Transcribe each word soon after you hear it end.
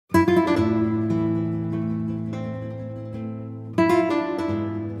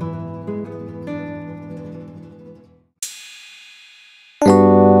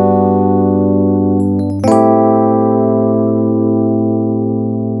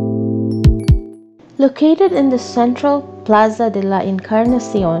Located in the central Plaza de la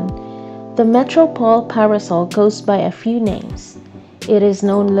Encarnación, the Metropol Parasol goes by a few names. It is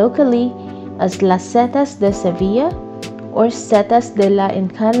known locally as Las Setas de Sevilla or Setas de la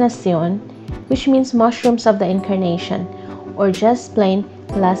Encarnación, which means mushrooms of the Incarnation, or just plain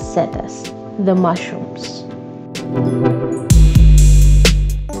Las Setas, the mushrooms.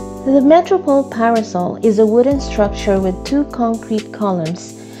 The Metropol Parasol is a wooden structure with two concrete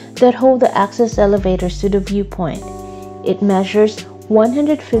columns that hold the access elevators to the viewpoint. It measures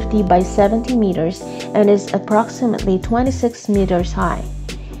 150 by 70 meters and is approximately 26 meters high.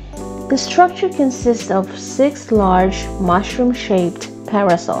 The structure consists of 6 large mushroom-shaped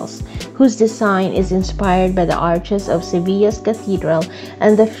parasols, whose design is inspired by the arches of Sevilla's cathedral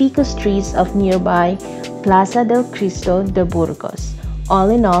and the ficus trees of nearby Plaza del Cristo de Burgos. All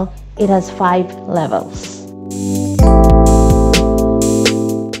in all, it has 5 levels.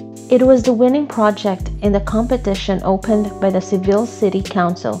 It was the winning project in the competition opened by the Seville City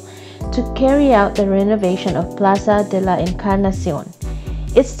Council to carry out the renovation of Plaza de la Encarnación.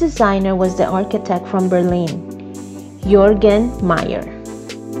 Its designer was the architect from Berlin, Jürgen Meyer.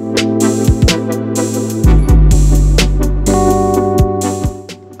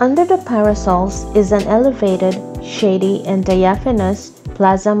 Under the parasols is an elevated, shady, and diaphanous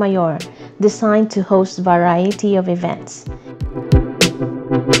Plaza Mayor designed to host a variety of events.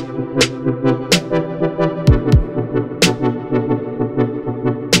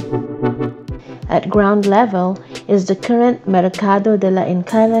 At ground level is the current Mercado de la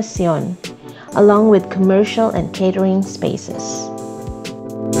Encarnación, along with commercial and catering spaces.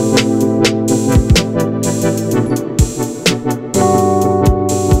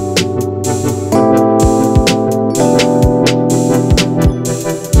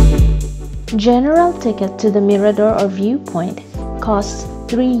 General ticket to the mirador or viewpoint costs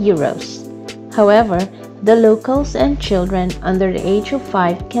 €3. However, the locals and children under the age of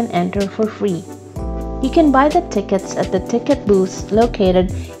 5 can enter for free. You can buy the tickets at the ticket booths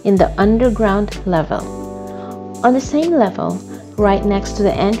located in the underground level. On the same level, right next to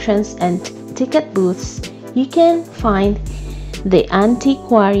the entrance and ticket booths, you can find the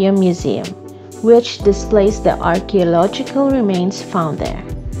Antiquarium Museum, which displays the archaeological remains found there.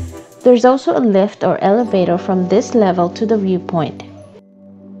 There's also a lift or elevator from this level to the viewpoint.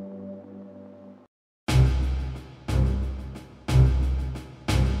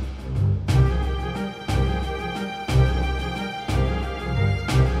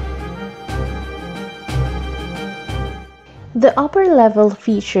 The upper level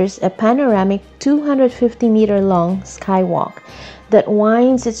features a panoramic 250-meter-long skywalk that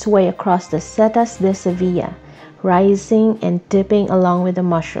winds its way across the Setas de Sevilla, rising and dipping along with the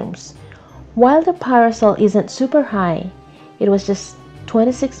mushrooms. While the parasol isn't super high, it was just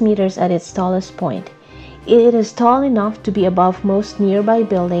 26 meters at its tallest point. It is tall enough to be above most nearby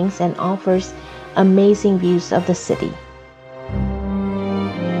buildings and offers amazing views of the city.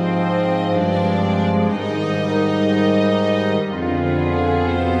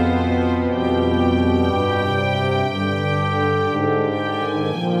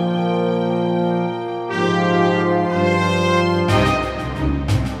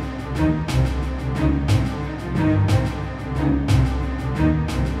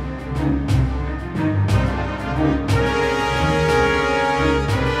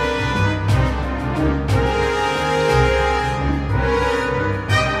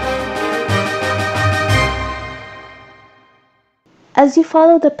 As you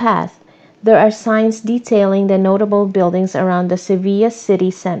follow the path, there are signs detailing the notable buildings around the Sevilla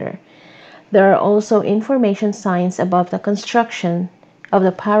city center. There are also information signs about the construction of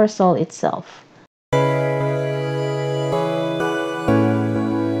the parasol itself.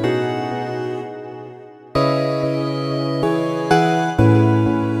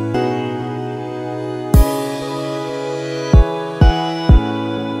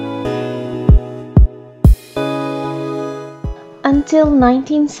 Until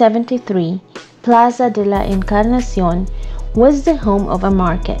 1973, Plaza de la Encarnación was the home of a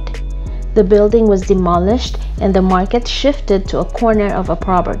market. The building was demolished and the market shifted to a corner of a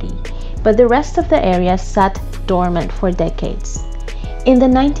property, but the rest of the area sat dormant for decades. In the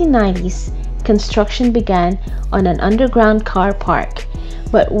 1990s, construction began on an underground car park,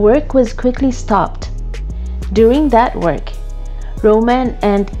 but work was quickly stopped. During that work, Roman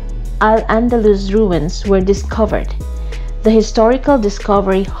and Al-Andalus ruins were discovered. The historical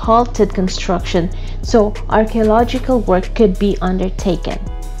discovery halted construction so archaeological work could be undertaken.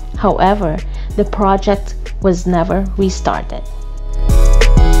 However, the project was never restarted.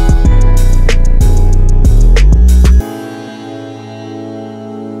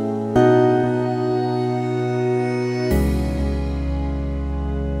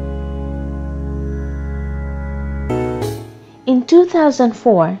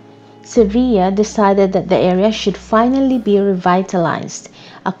 2004, Sevilla decided that the area should finally be revitalized.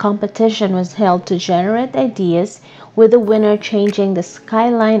 A competition was held to generate ideas, with the winner changing the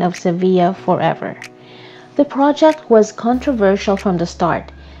skyline of Sevilla forever. The project was controversial from the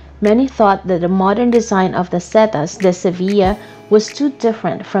start. Many thought that the modern design of the Setas de Sevilla was too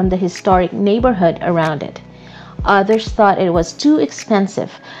different from the historic neighborhood around it. Others thought it was too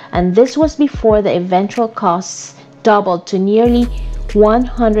expensive, and this was before the eventual costs doubled to nearly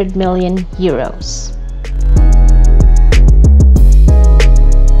 100 million euros.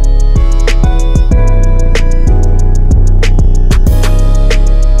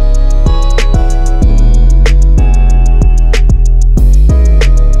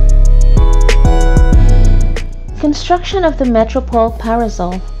 Construction of the Metropol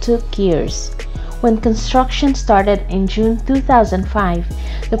Parasol took years. When construction started in June 2005,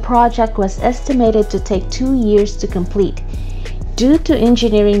 the project was estimated to take 2 years to complete. Due to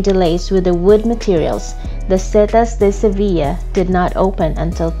engineering delays with the wood materials, the Setas de Sevilla did not open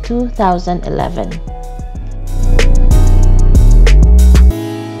until 2011.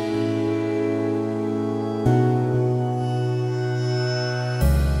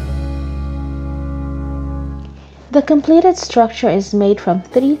 The completed structure is made from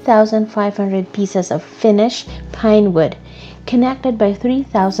 3,500 pieces of finished pine wood, connected by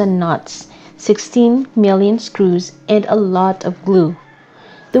 3,000 knots, 16 million screws, and a lot of glue.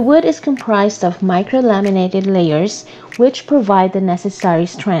 The wood is comprised of micro-laminated layers which provide the necessary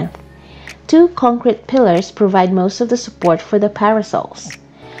strength. 2 concrete pillars provide most of the support for the parasols.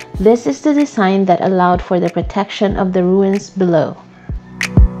 This is the design that allowed for the protection of the ruins below.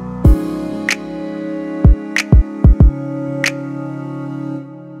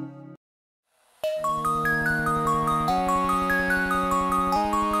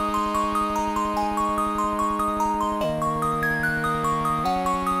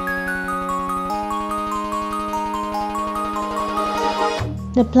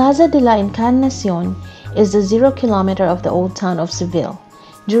 The Plaza de la Encarnación is the 0 kilometer of the old town of Seville.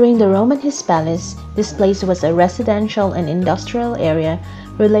 During the Roman Hispanics, this place was a residential and industrial area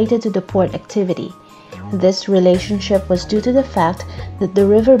related to the port activity. This relationship was due to the fact that the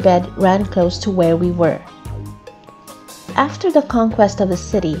riverbed ran close to where we were. After the conquest of the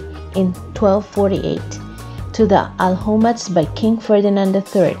city in 1248 to the Almohads by King Ferdinand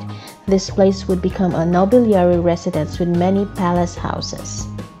III, this place would become a nobiliary residence with many palace houses.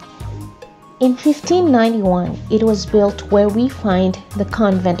 In 1591, it was built where we find the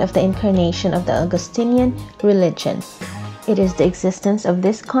convent of the Incarnation of the Augustinian religion. It is the existence of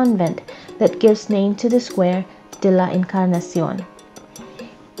this convent that gives name to the square de la Encarnación.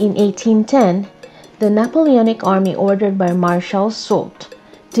 In 1810, the Napoleonic army ordered by Marshal Soult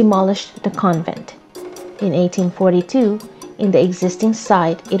demolished the convent. In 1842, in the existing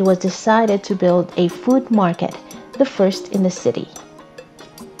site, it was decided to build a food market, the first in the city.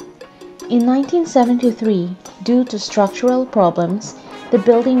 In 1973, due to structural problems, the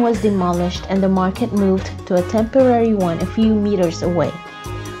building was demolished and the market moved to a temporary one a few meters away.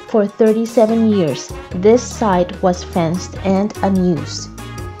 For 37 years, this site was fenced and unused.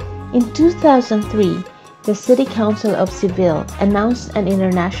 In 2003, the City Council of Seville announced an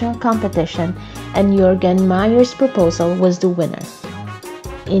international competition and Jürgen Mayer's proposal was the winner.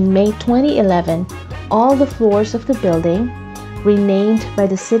 In May 2011, all the floors of the building, renamed by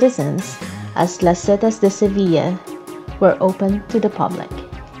the citizens as Las Setas de Sevilla, were open to the public.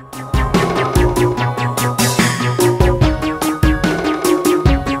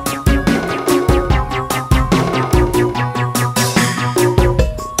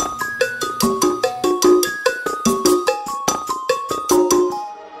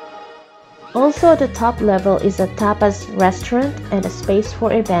 Also at the top level is a tapas restaurant and a space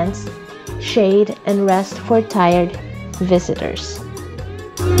for events, shade, and rest for tired visitors.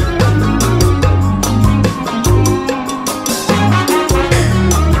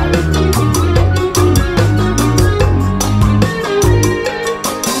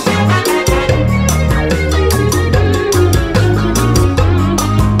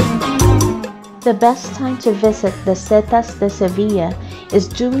 The best time to visit the Setas de Sevilla is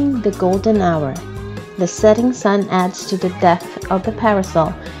during the golden hour. The setting sun adds to the depth of the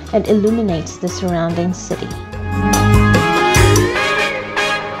parasol and illuminates the surrounding city.